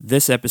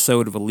This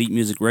episode of Elite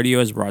Music Radio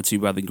is brought to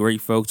you by the great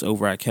folks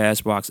over at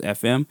Castbox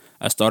FM,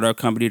 a startup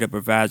company that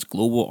provides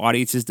global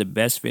audiences the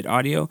best fit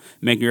audio,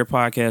 making your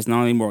podcast not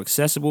only more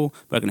accessible,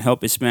 but can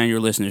help expand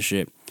your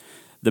listenership.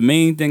 The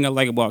main thing I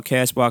like about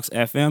Castbox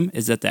FM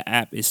is that the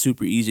app is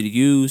super easy to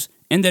use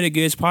and that it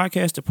gives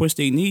podcasts the push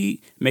they need,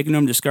 making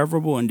them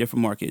discoverable in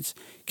different markets.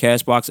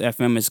 Castbox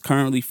FM is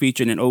currently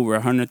featured in over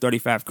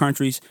 135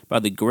 countries by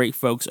the great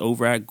folks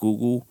over at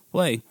Google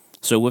Play.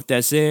 So with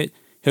that said,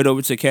 head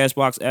over to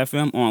Castbox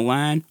FM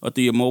online or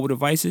through your mobile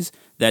devices.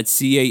 That's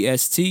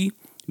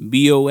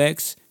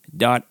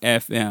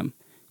castbox.fm.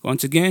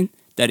 Once again,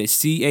 that is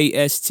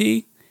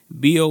castbox.fm.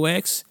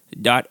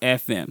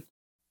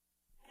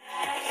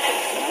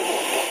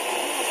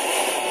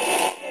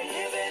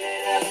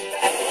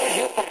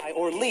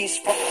 Or lease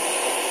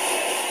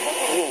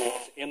rules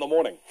in the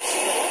morning.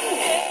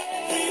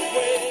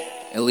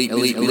 Elite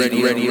ready.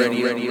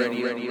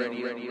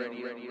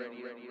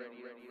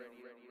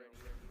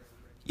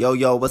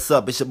 Yo, what's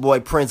up? It's your boy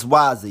Prince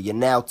Wazza. You're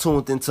now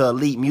tuned into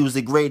Elite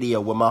Music Radio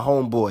with my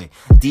homeboy,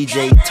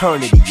 DJ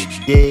Eternity,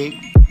 you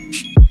dig?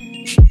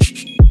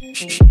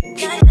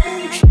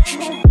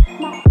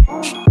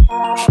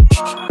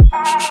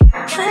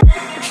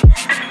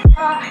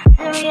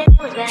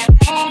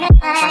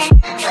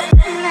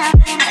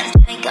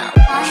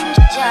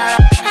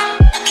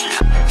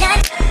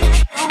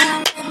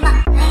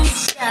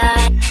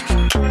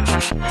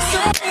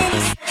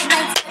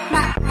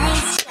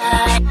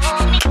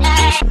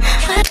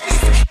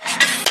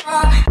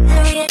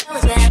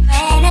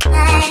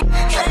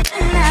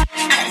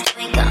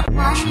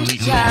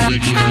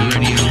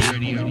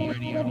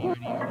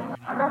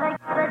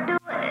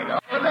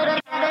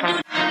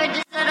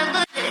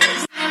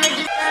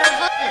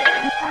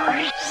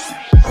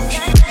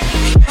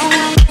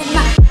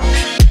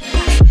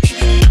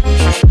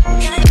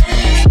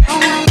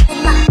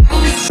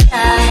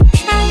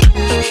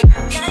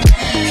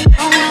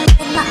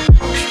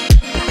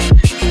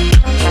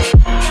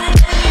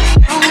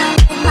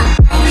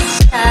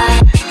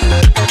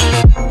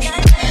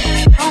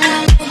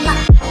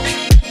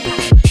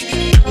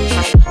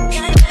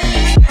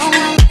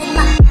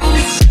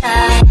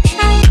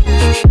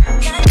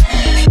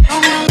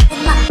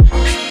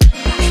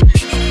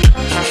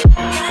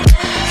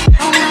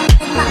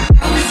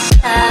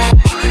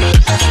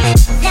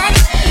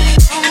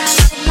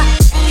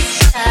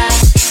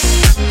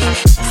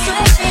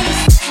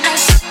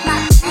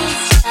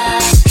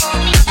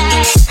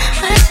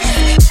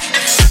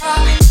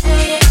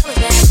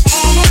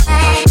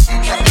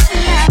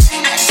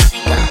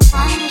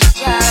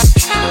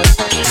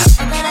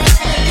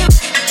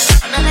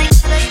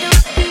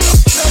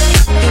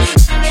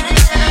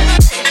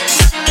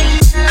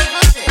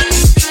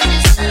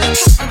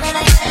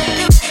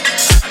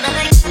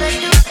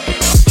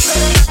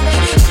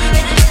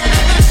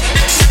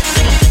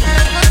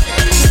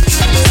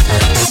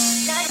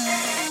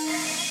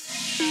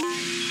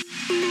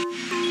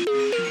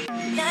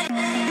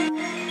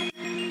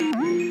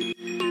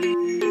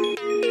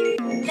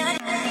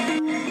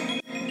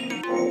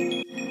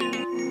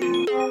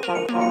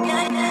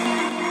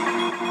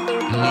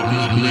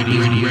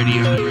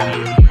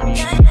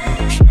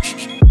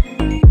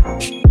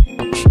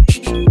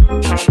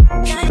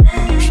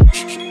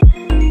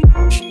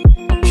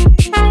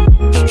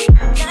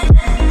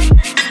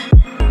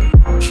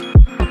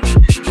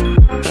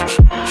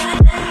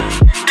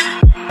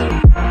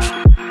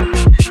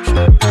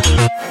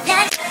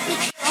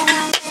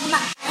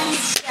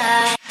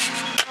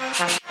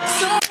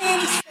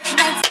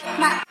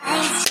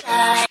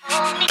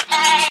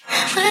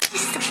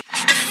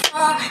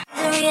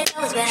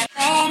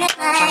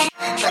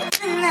 But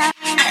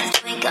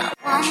tonight, we got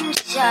one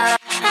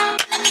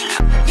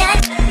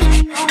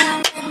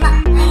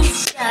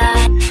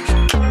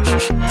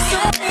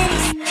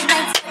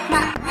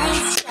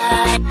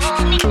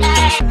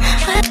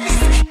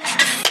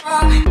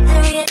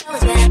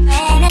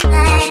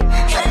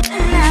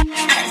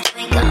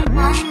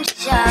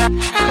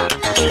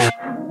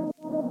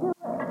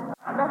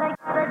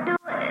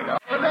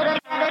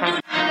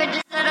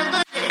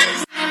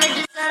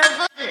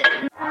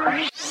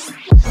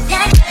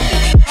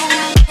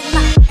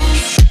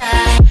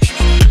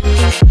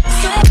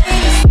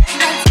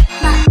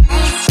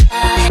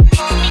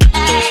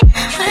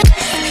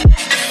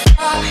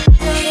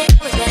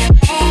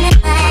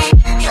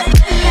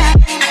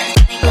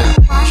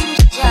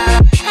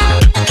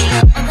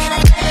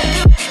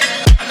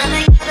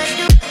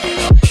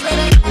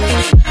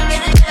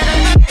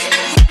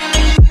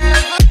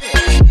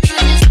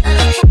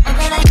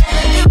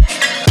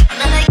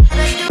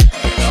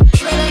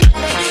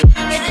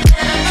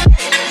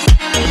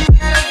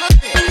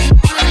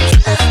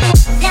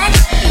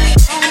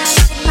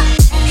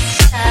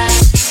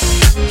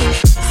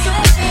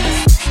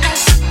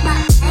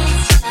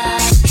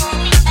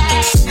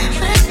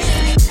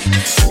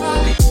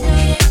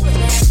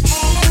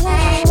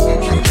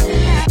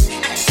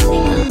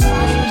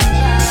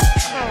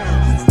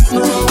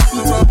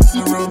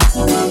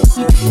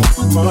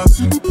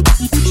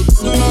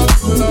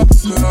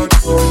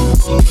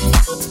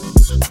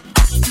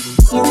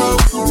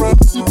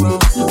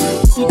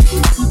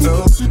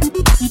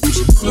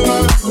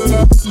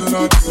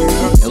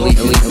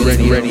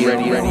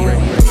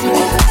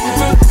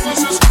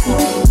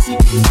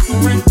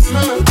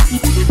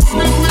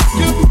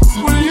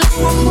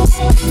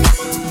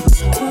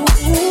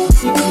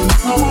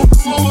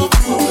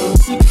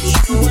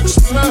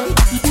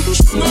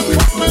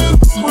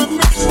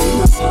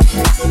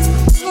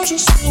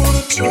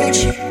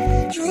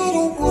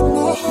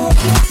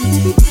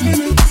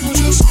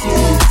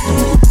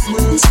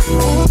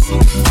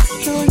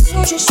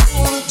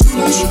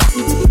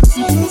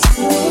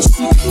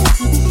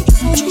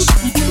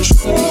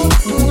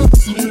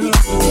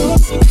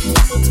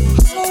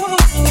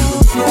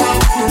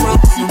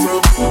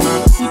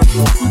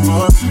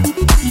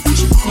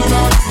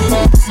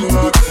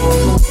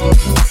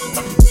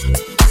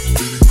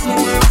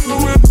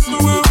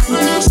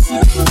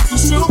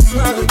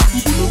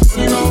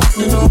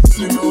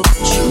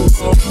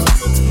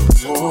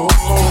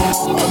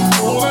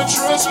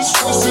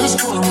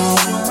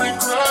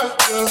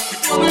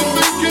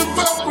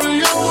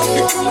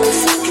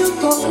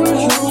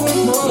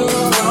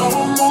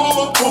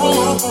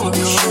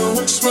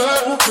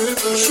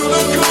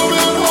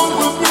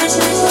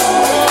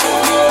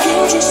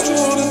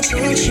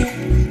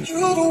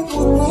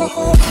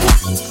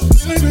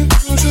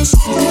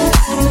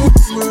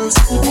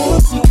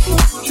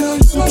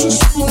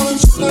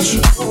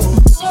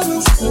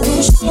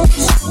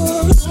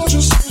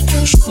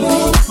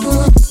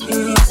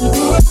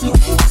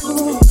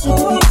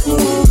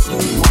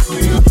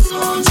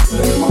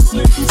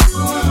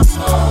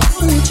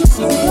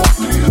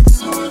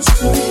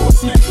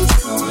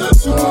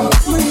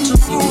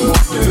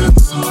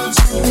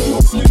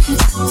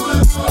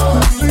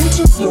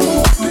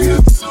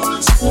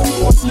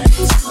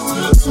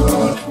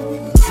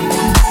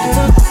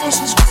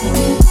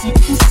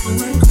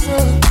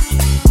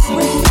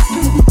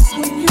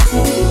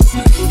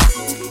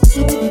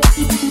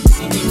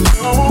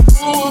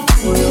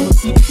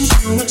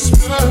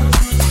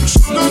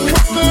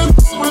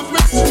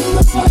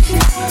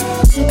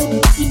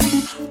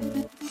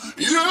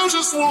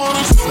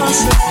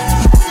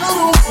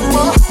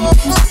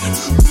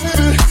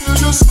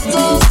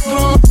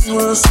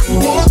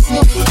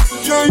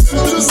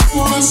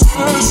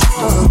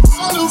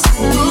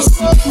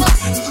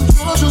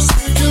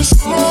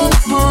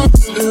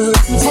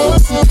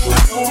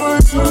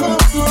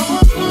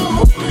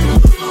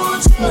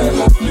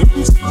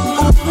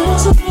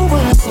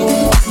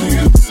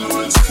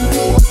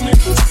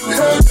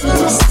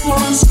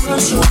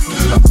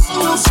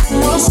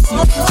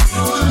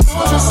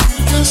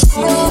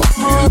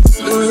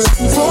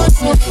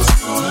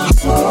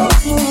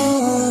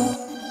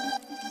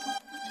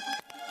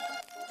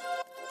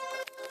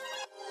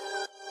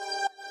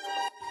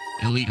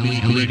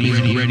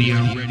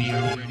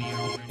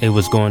Hey,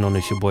 what's going on?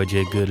 It's your boy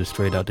Jay Good of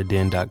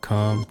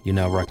StraightOutTheDen.com. You're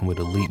now rocking with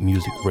Elite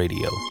Music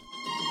Radio.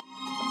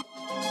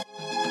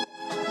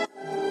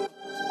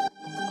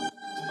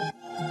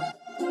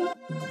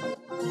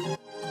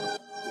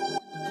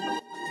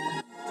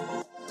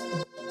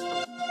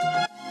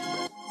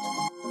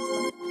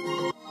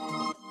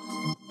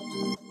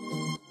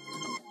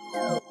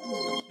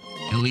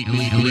 Elite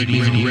Radio.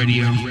 Elite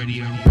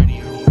Radio.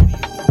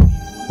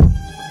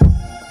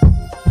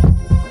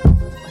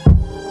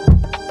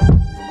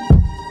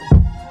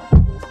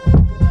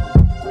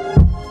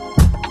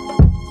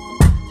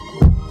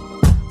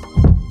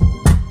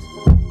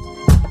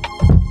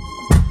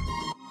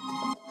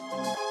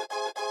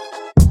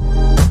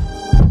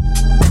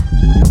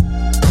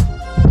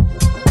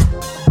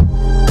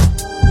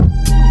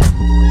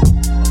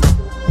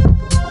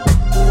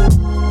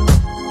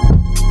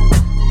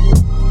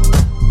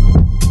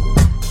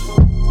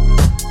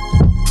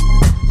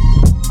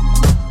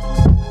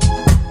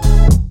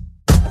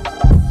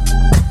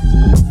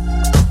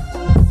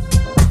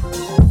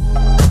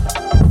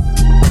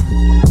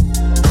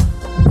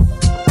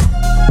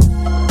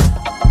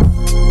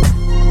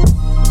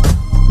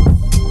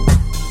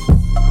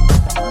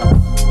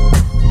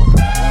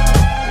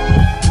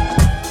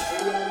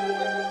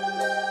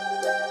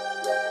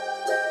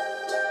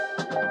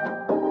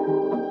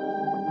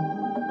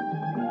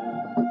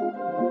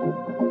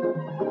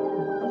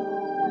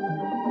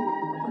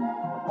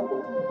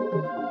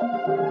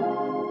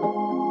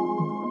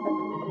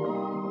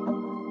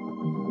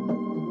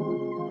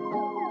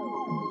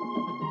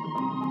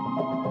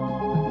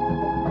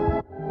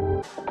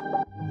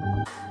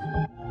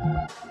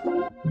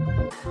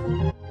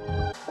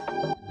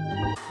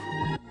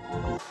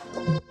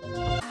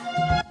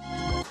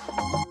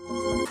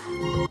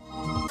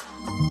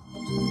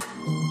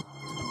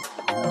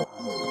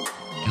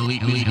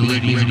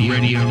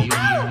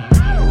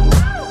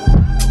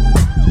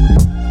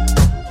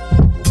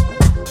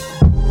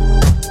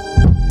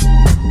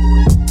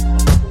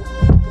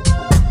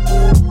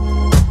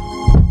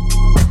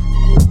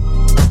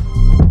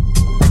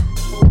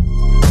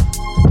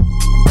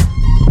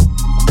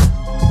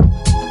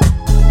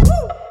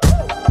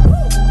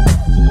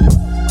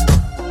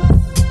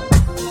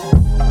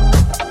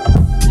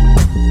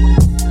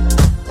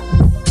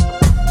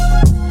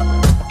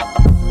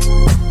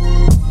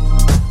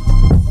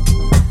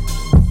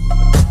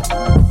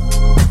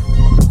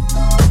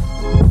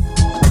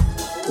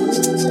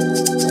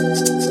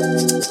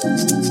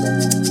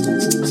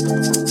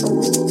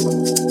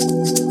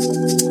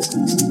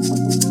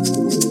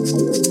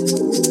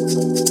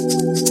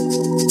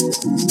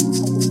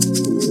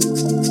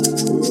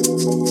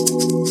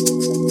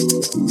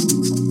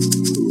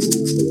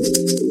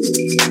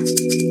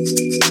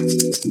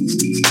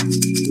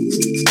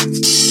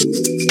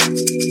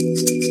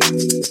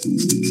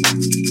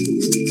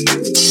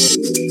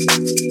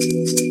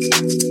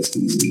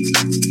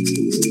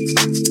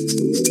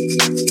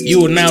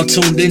 You are now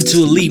tuned into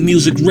Elite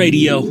Music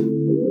Radio.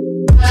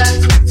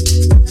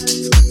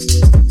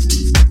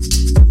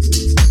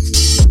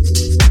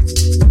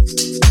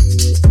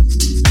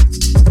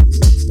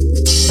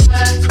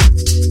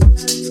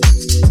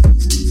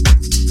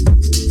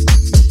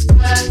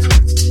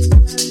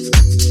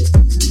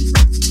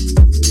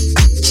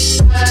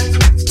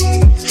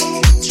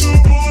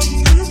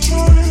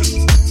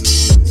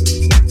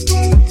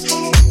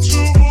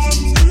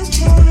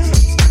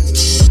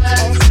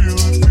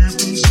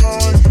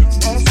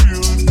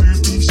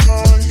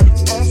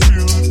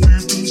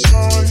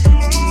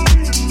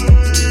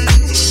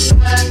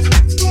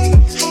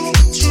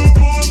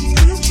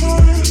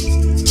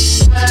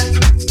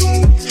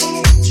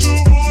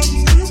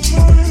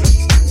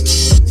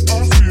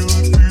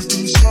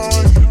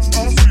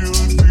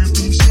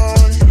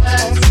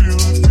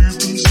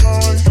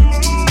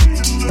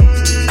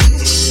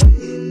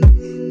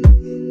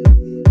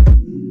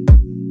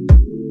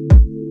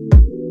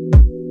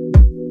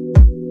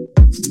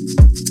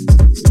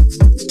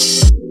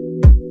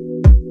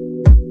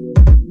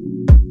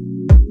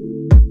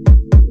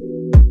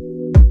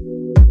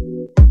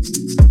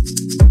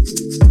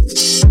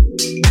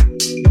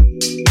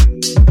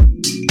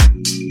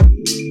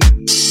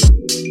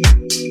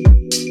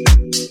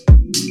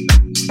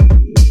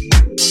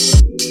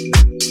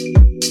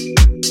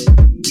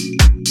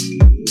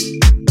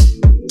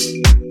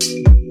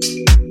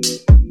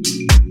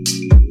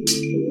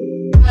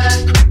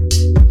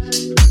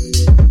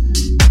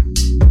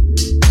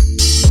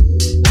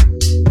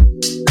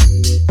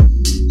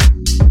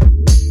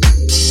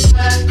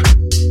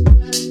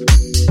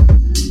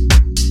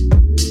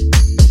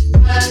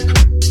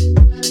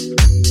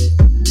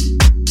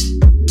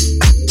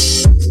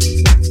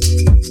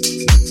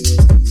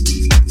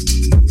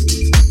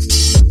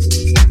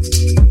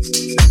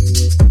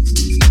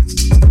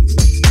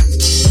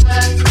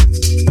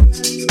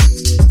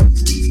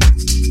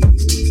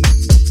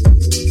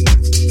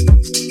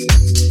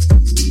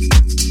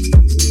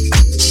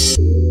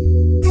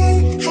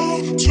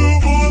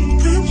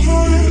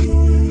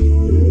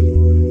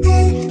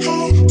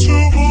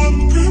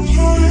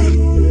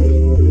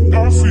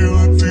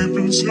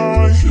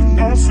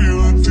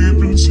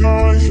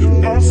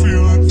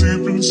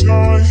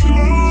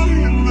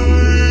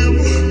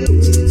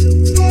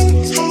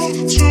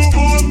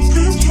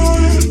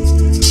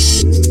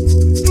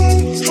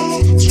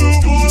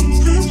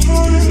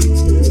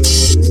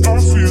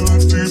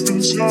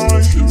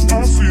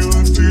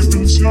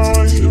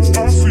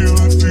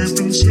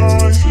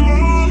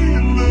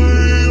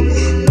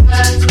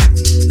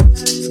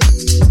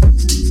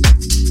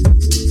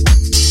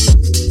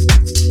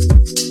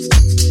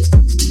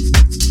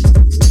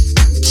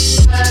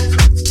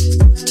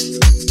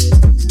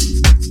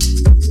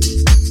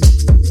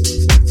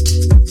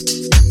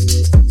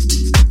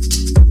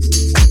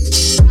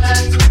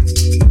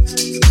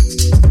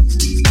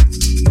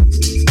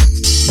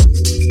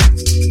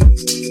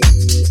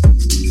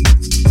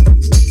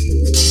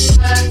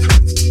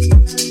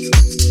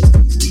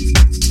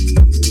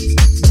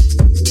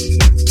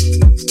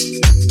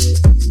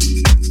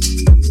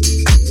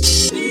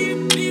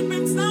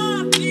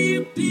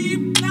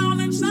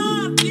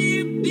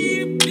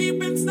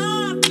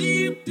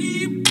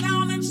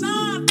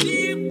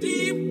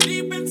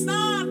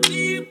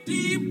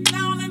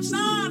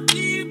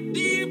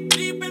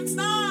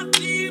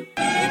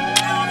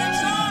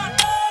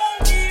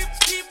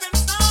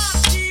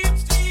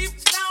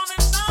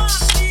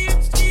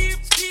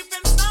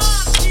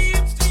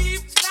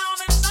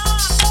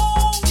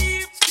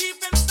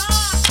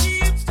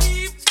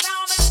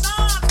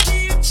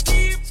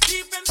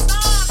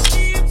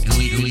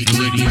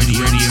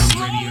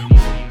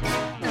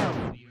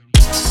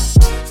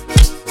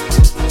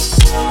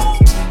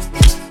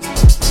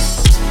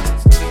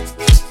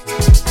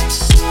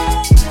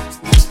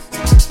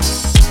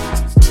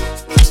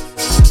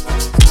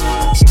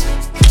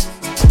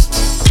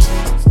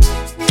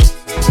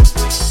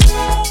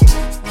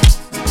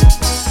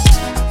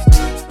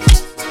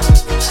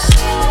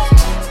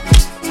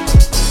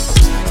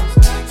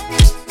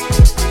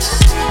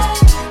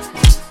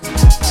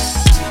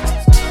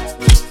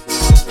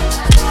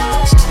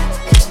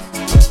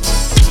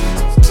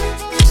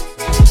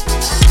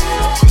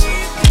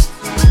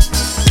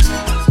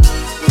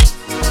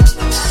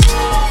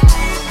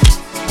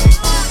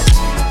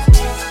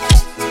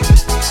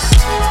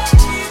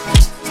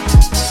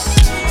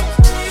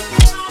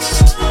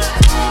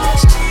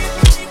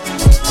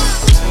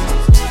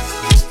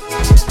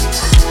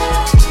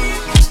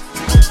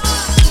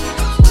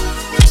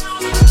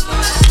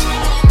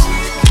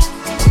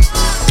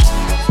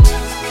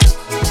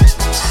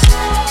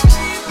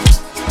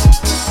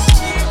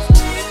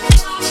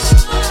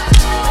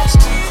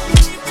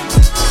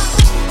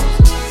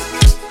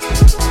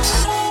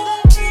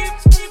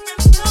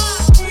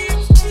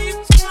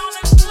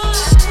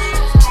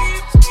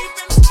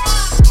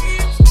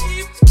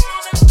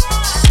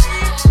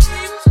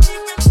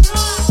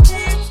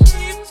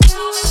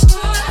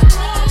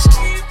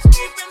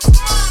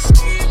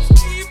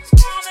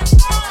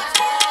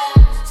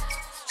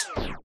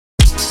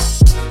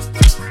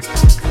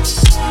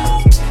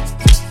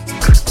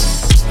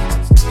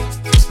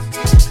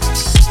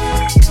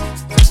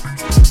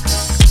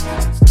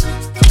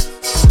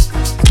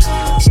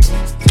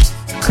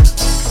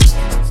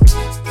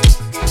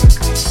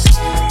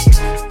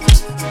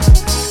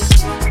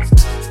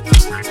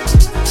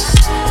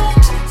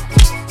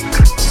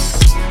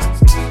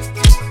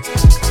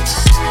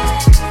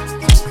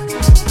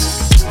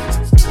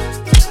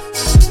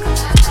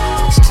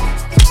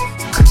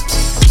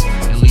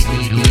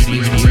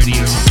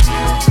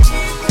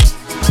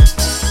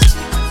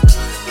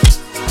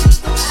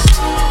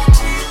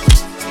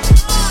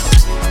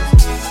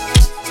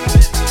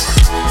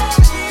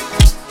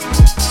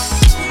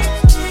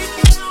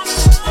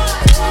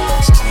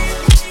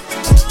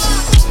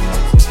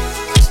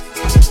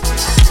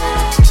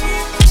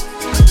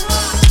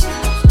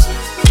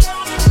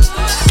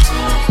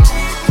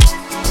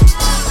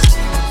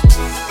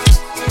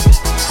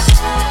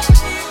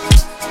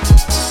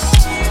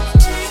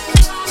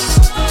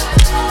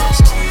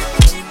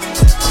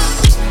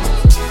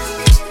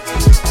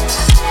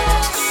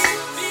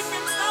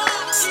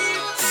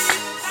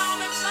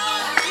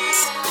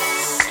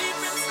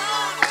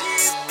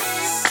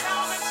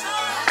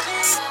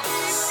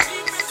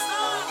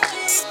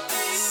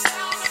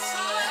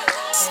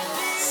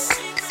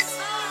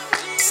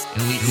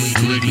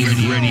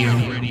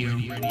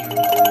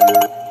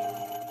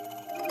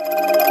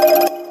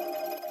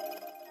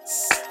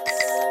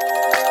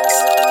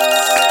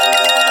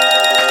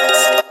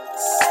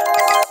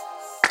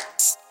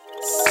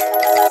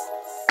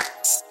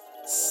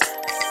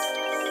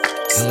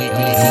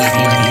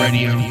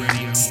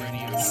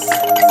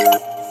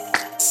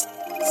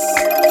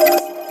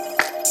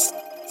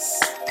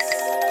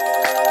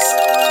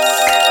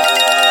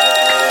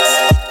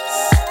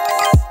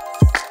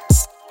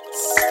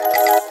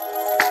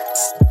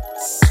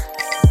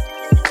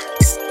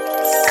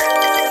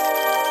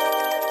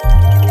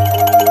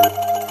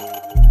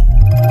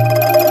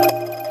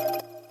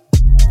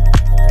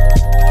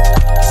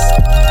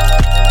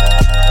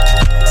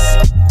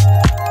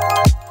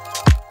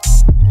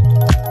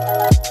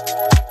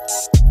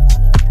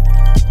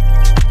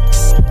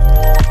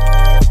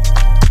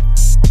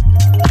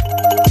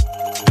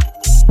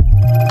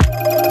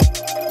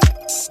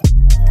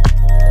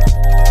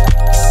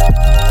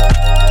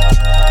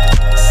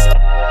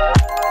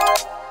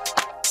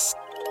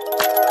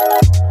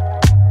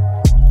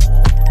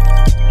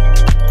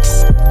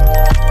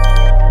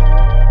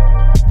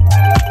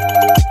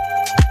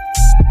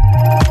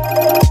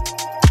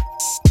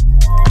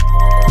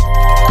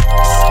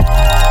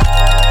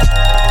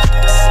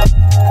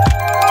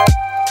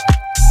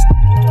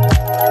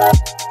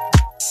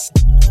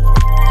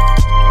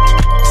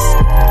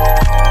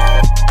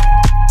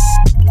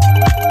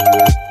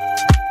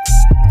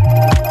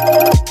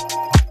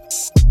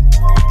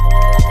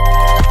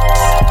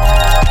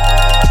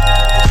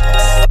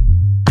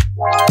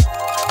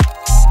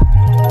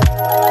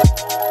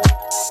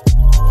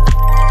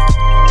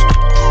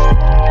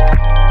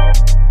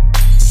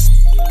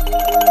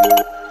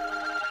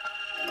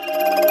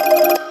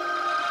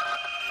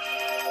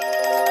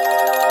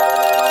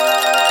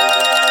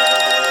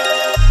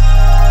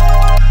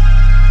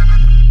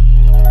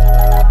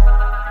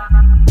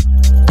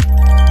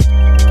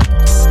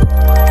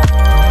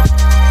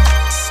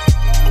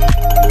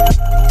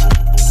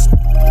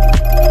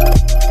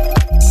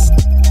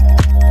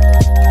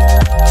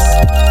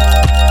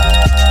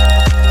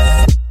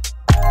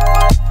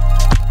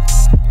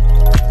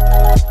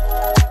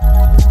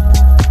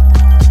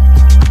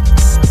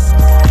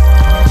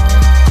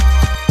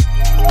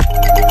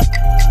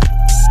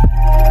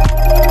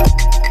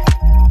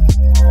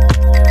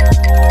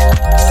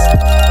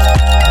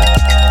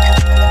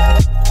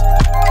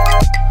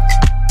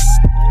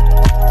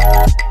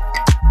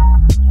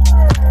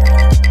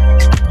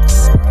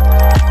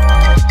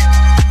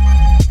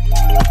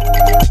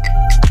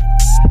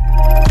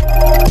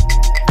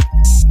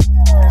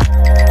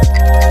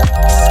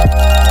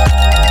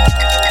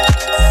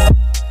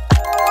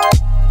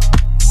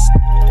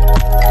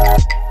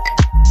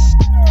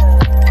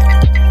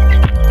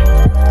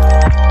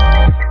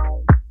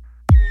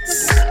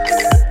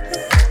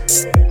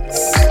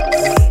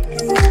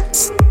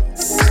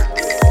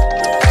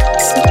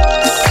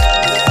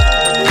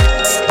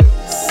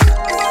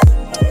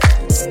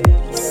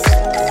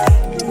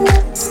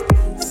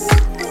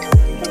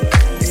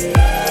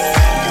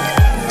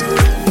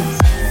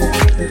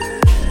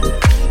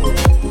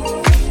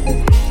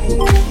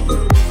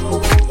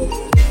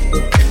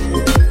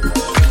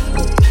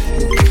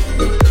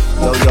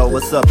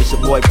 What's up? It's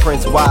your boy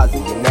Prince Wazzy.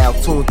 You're now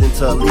tuned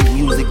into Elite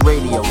Music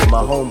Radio with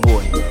my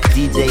homeboy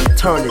DJ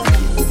Eternity.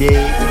 You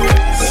dig?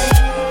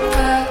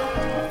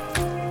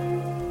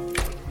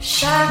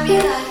 Shot me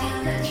like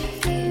an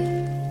electric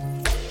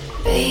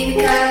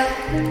baby girl.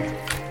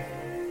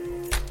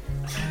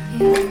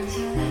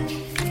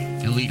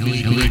 Elite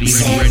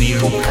Radio.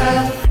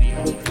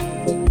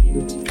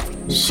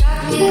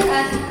 Shot me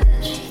like an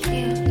electric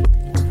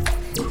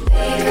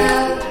baby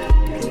girl.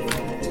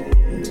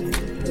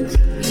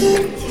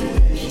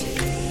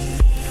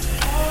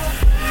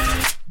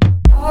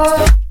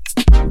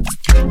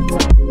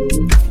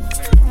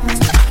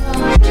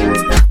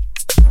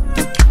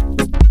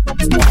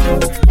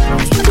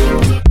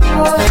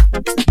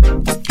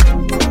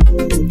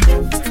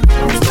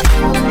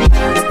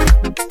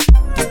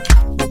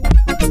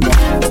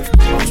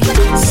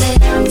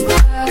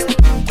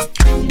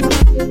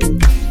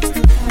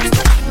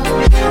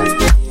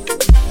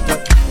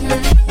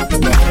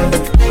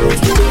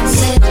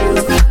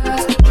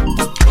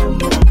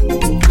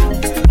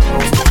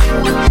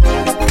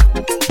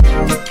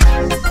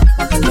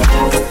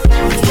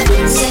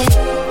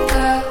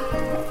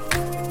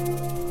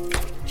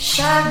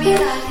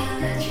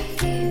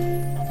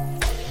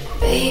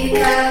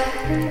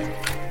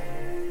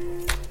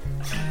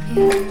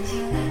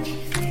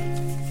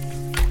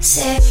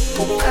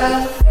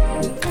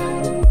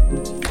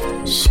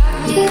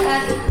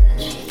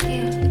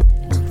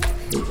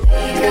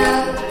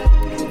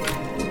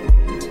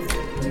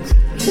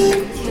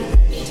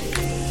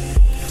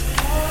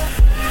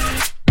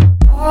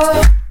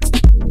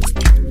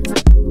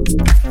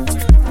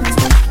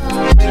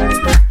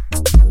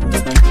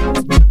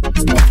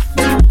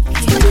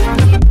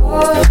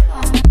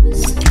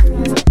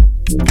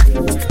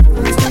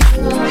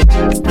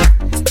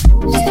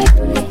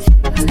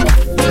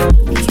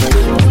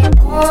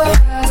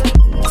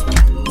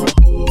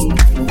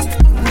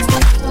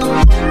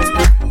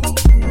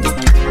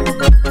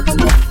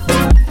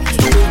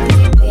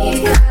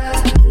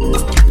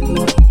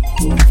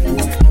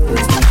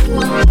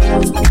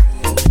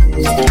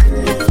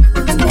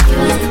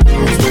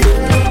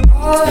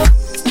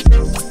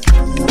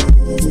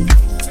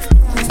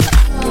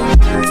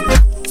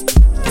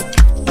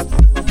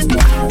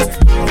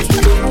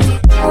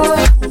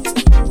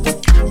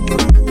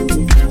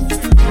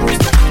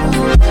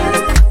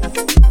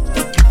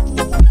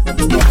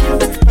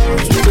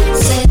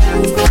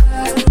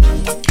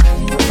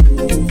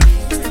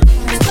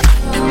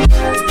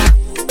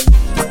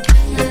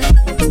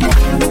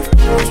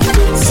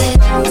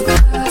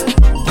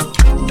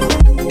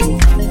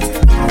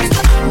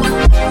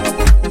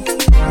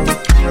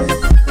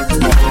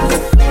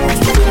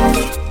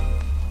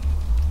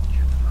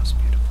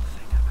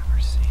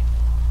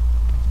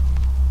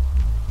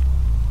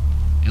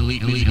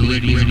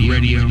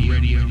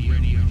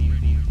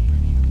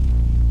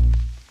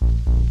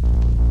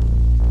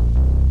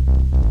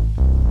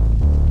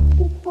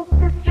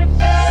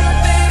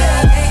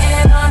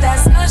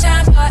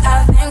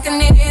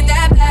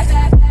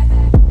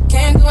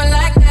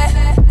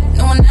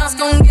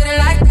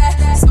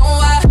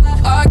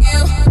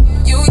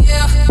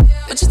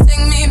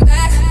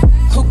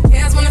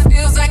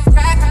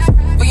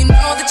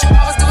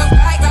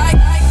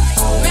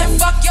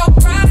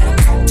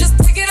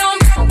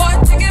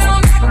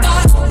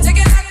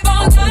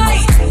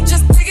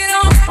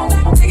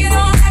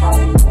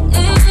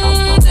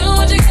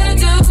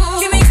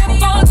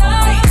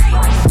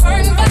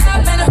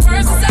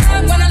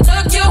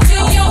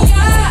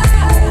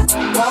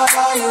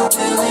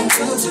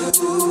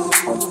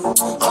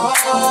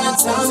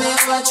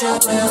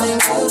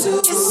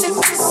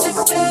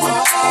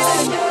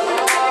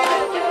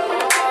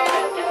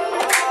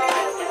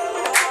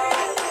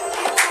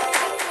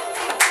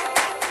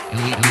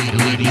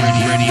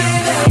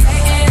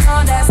 Waiting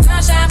on that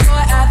sunshine,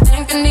 boy, I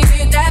think I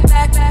need that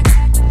back.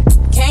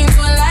 Can't do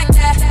it like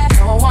that.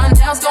 No one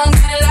else gon'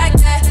 get it like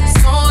that.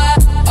 So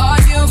are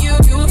you here?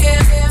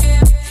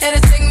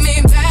 It'll take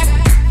me back.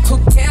 Who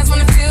cares when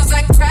it feels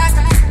like crack?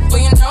 Well,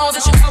 you know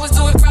that you always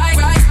do it right.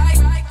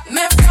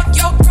 Man, fuck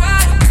your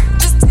pride.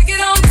 Just take it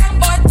on back,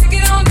 boy. Take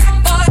it on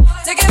back, boy.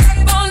 Take it back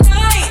all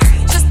night.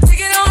 Just take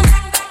it on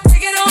back.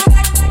 Take it on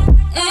back.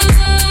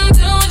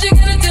 Do what you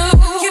gotta do.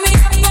 Give me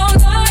up all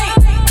night.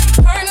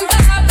 Hurting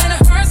vibe and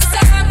it hurts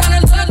inside when I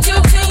look you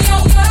in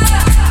your eye.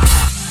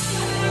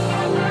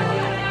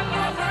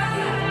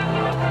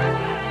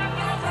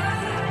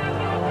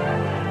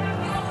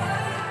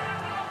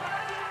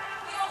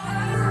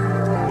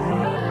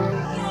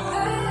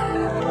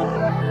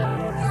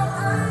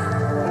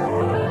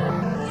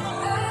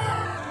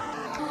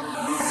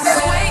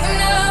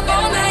 Waiting up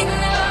all night,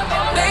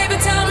 baby,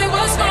 tell me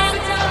what's wrong.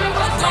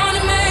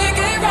 Gonna make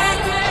it right,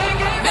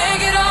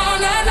 make it all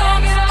night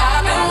long.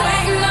 I've been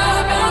waiting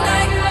up all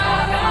night,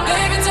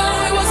 baby, tell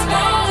me what's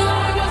wrong.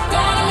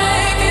 Gonna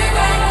make it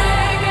right,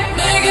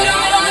 make it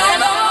all night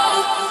long.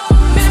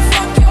 Man,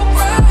 fuck your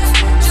pride,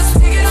 just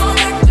take it on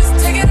back, just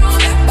take it on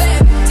back,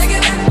 babe. Take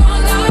it back all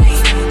night,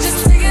 just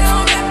take it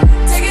on back,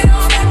 take it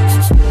on back.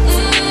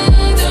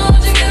 Do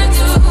what you gotta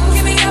do,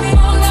 give me up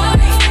all night.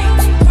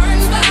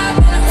 Hurting vibe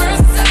and it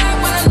hurts inside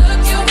when I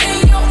look you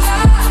in your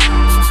eye.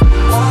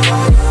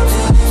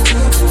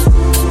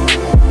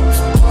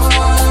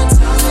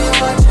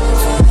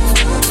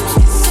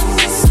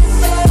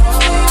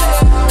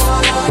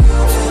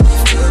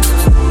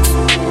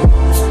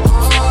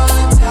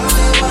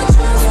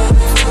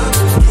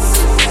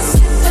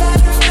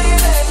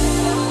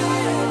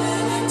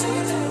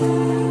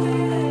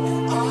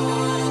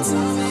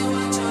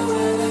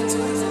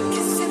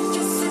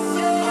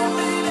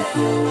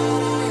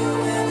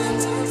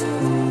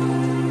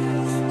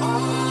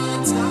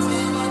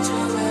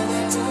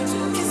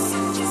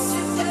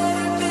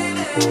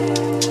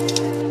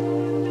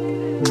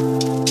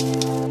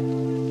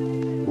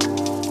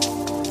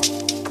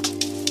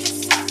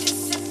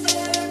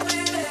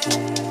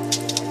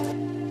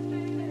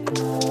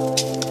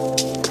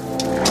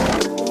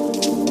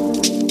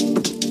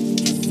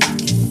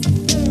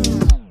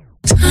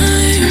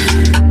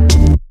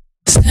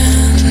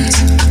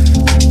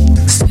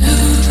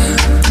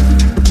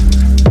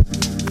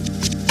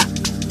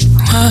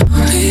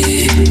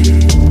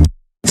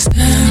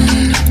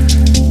 Stand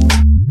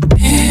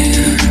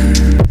here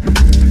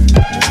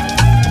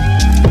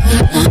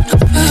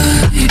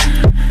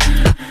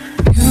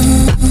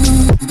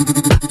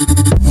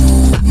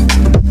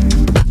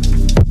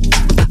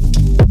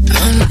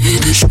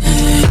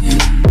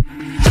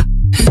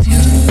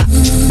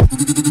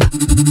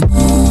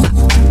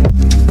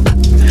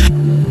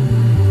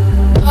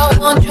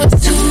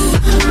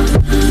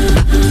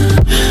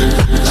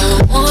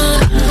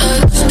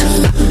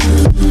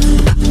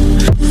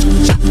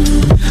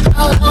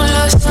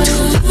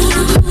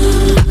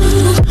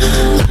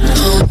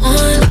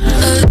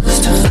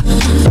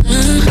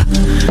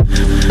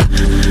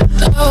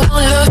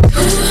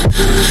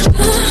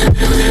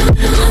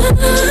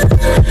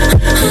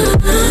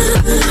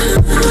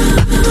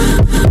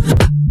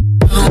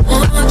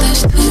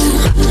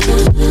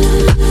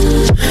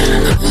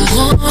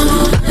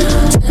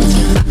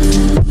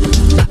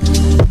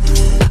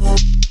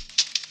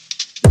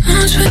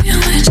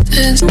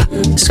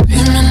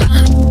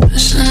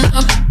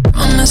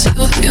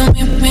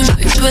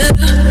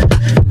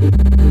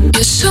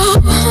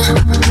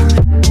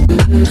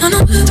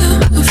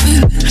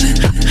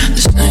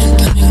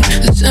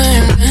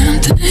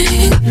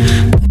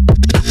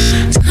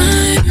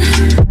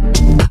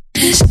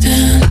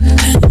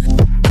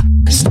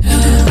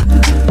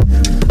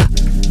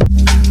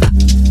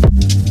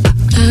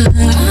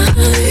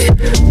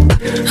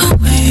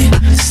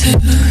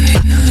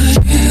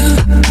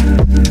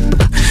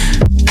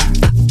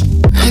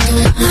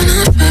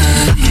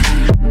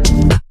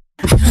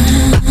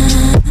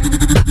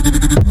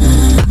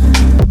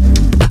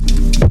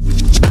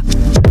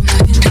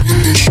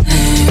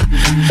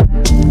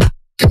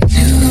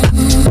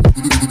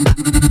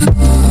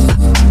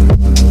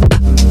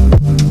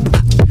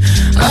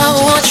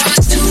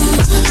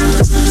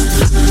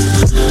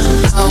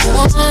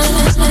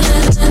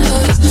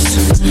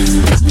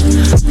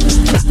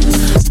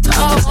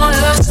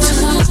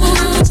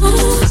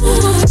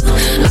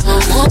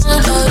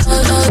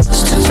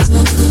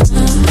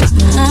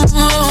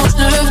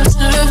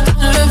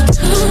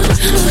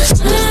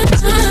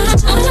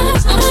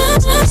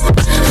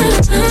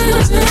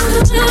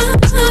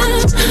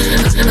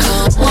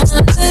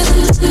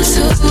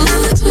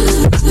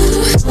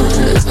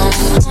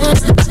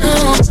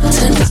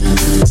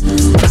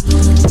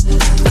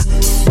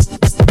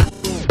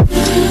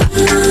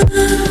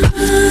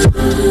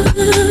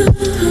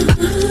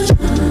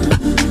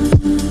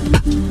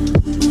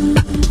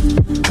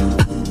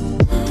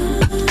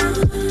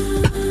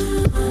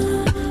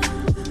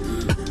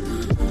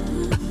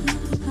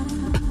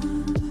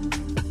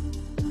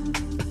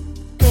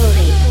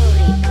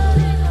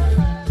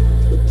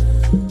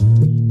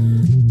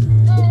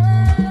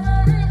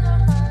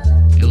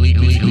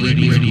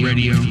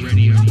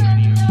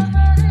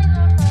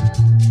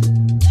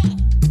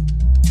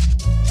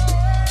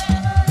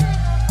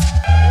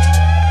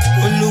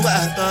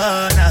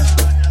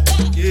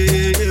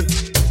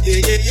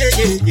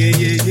Yo,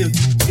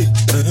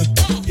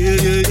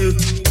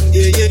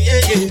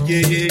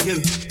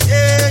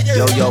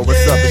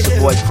 what's up? It's your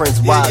boy Prince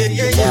Wazzy.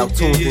 You're now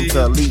tuned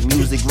into Elite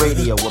Music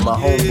Radio with my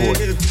homeboy,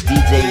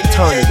 DJ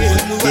Eternity.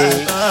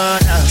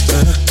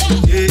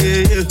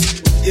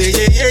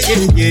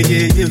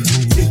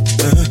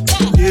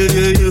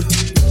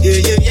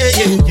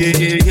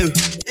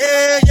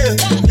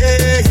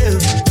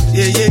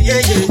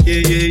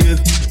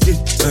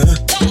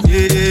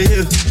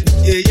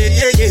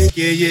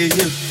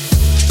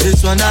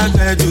 This one I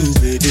gotta do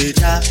with the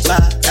ja.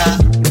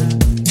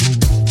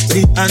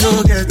 See, I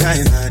know get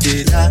time, I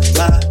did ja.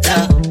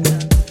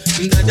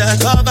 Gotta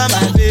cover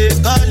my face,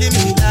 calling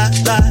me la.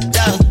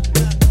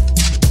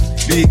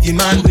 Biggie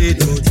man, we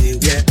don't say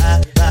where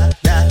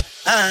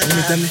Let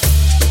me tell me,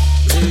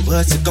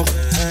 what's it gon'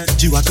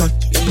 G-Wagon,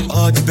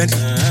 all the Benz,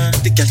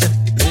 the girl them,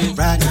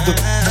 ride the whip.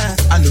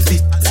 I know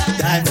fit,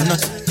 die for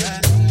nothing.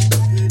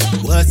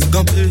 What's it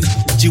gon'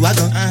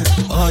 G-Wagon,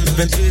 all the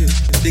Benz,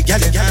 the girl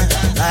them,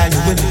 ride the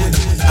whip.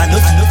 I know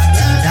fit,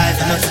 die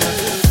for nothing.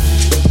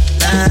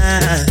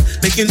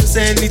 Make you no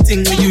say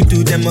anything when you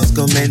do, they must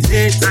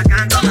commentate. I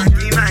can't come and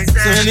keep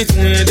myself. So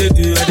anything when they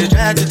do, I they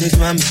try to take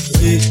my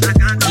mistake. I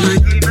can't come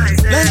and keep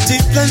myself.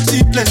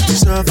 Plenty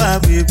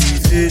survive we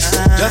face.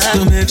 Just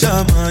to make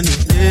your money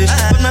play.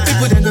 But my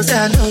people they go say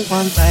I know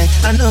one fight,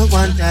 I know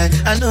one die,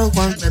 I know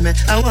one payment.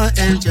 I want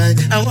enjoy,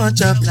 I want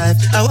job life,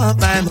 I want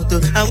buy motor,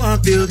 I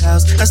want build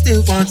house, I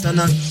still want to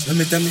know. Let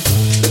me tell me.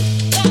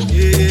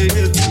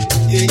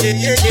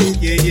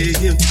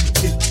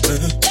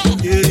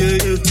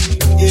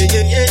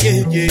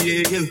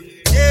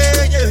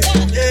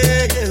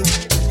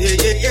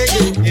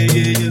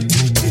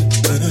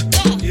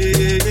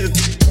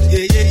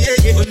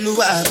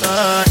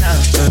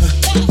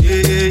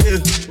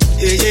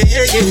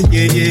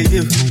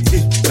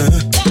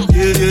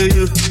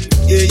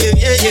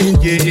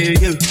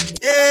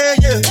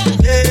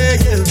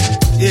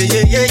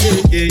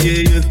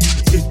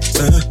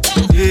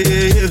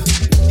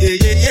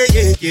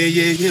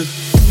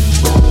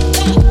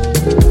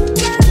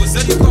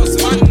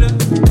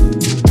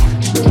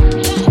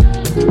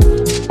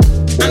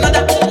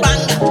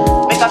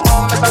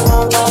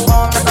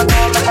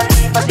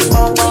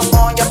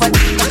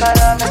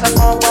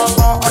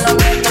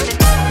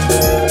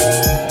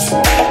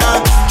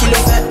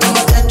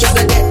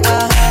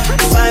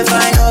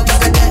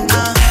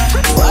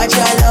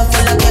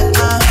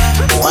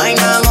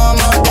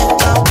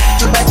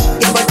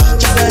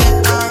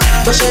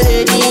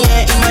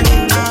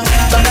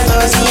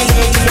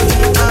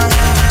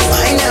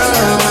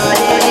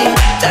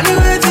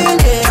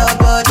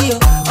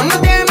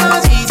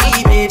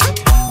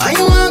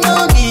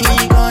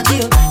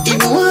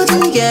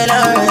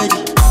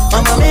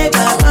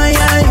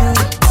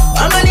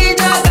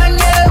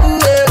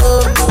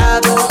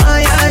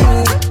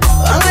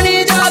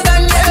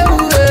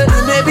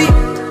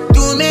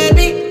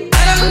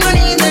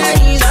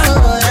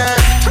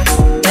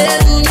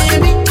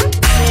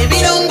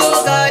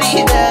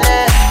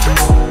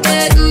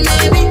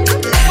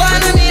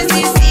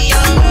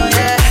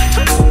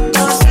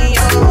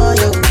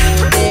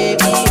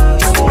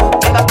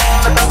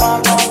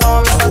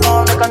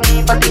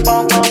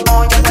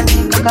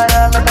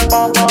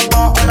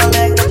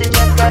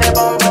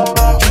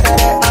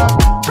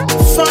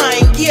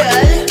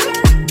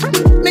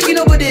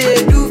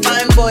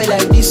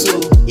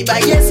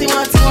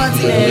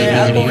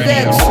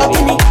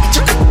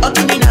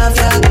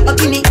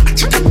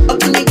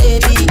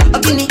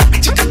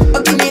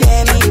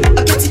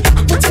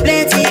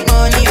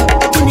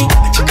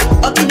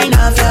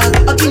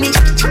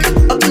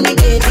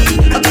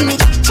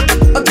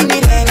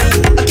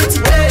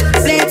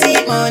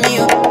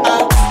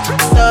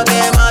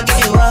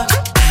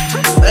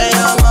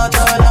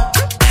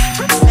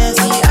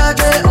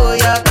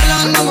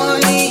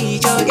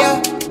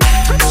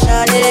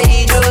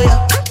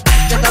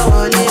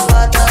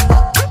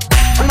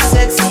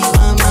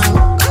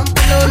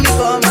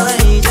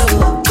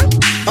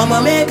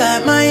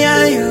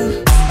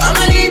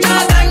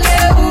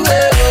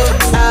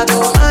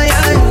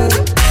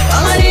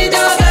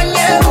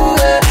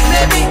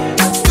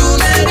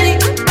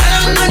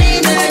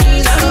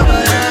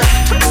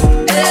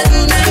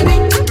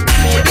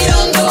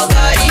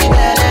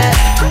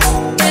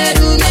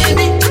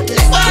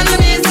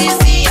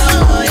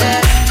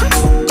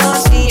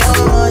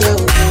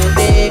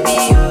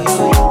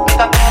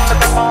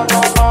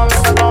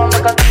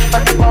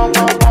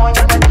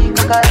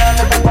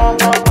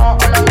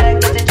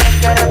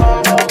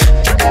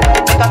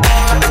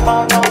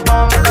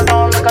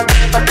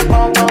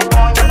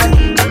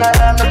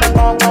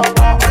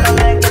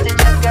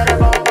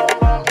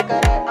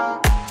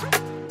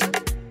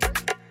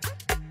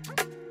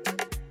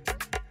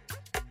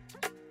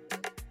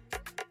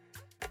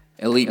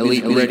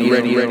 Elite ready.